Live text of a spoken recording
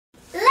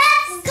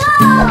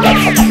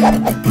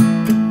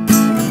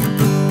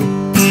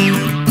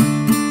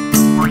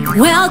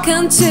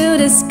Welcome to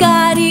the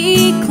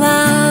Scotty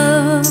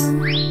Club.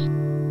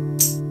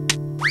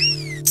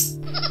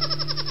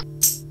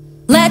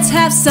 Let's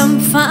have some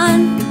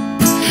fun,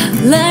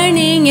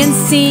 learning and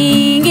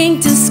singing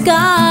to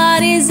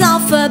Scotty's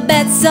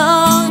alphabet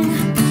song.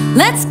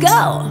 Let's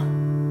go!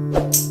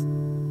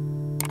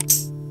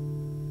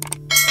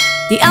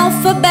 The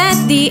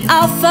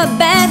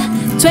alphabet,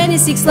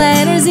 26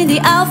 letters in the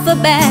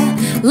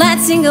alphabet.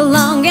 Let's sing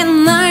along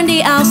and learn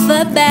the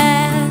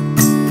alphabet.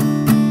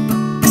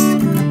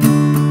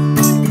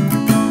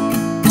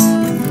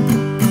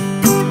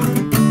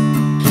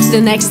 The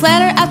next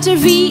letter after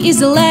V is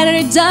the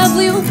letter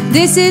W.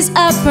 This is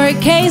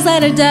uppercase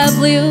letter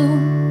W.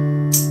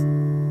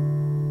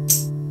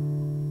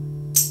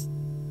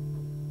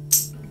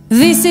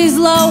 This is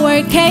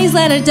lowercase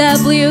letter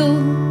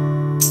W.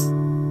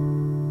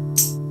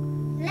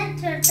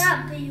 Letter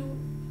W.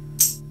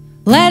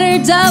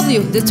 Letter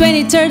W, the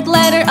 23rd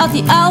letter of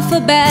the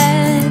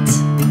alphabet.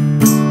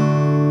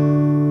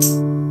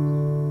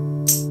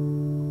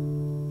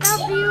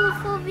 W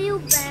for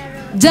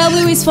wheelbarrow.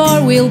 W is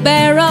for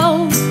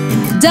wheelbarrow.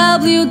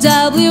 W,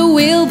 W,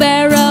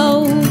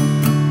 wheelbarrow.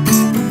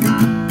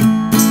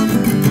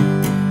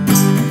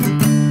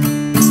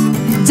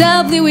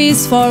 W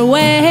is for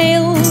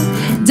whale.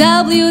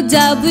 W,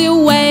 W,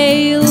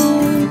 whale.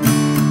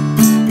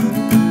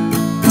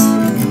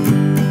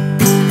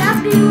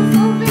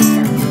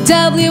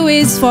 W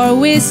is for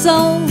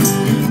whistle.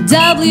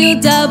 W,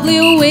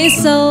 W,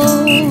 whistle.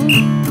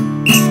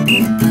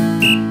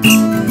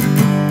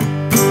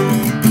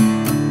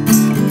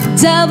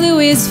 W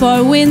is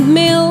for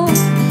windmill.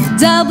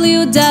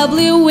 W,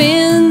 W,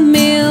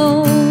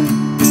 windmill.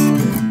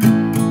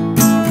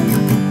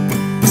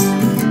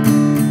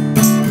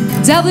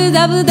 W,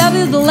 W,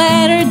 W, the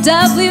letter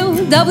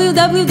W. W,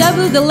 W,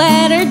 W, the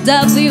letter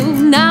W.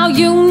 Now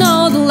you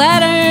know the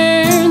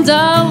letter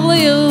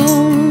W.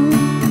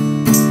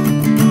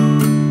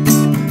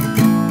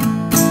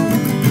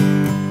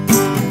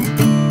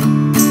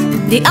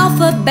 The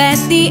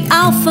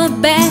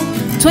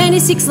alphabet,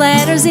 26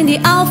 letters in the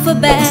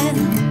alphabet.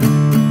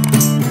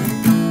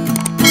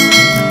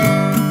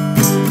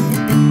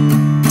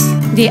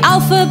 The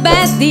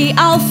alphabet,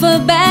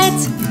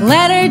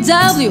 letter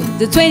W,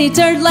 the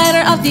 23rd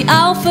letter of the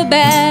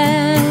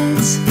alphabet.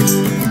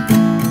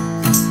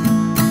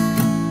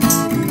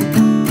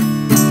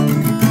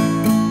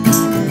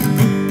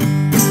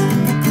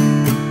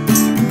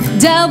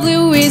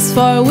 W is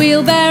for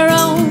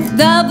wheelbarrow.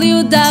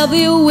 W,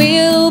 W,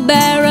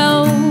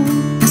 wheelbarrow.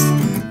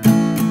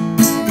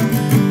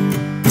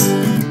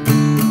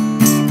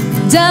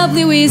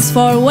 W is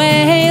for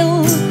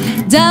whale.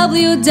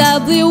 W,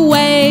 W,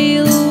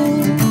 whale.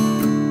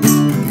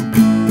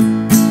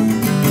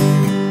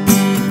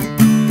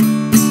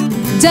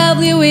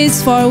 W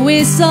is for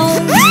whistle.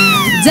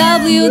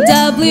 W,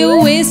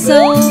 W,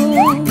 whistle.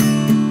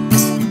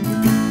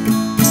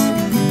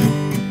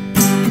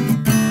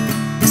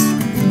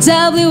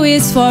 W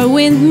is for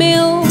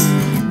windmill.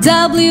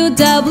 W,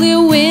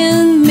 W,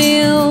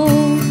 windmill.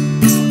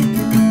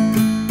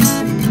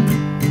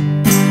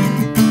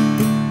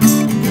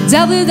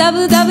 W,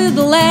 W, W,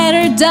 the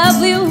letter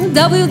W.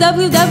 W,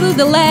 W, W,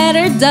 the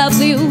letter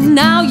W.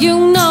 Now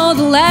you know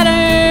the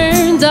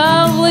letter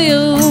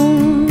W.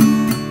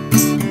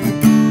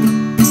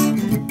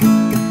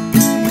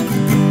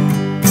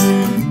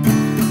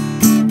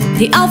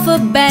 The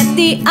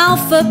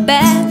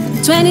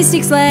alphabet,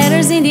 26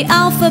 letters in the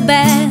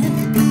alphabet.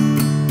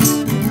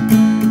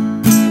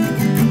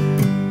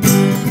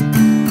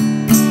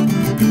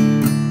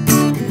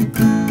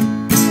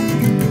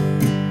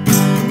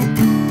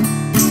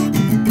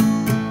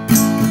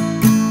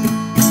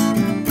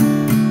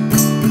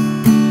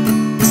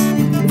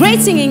 Great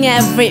singing,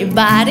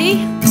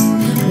 everybody.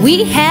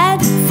 We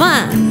had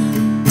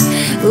fun.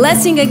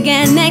 Let's sing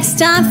again next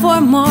time for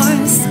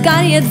more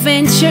Scotty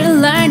adventure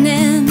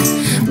learning.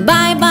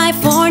 Bye bye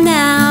for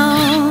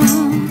now.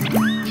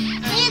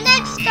 See you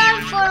next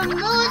time for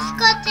more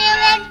Scotty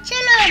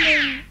adventure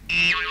learning.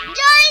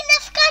 Join the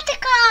Scotty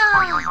Club.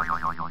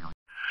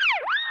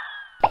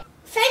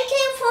 Thank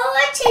you for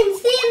watching.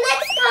 See you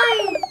next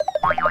time.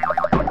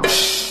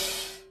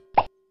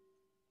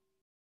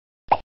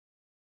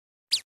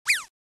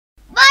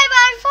 Bye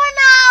bye for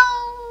now.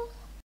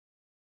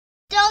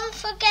 Don't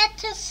forget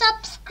to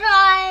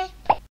subscribe.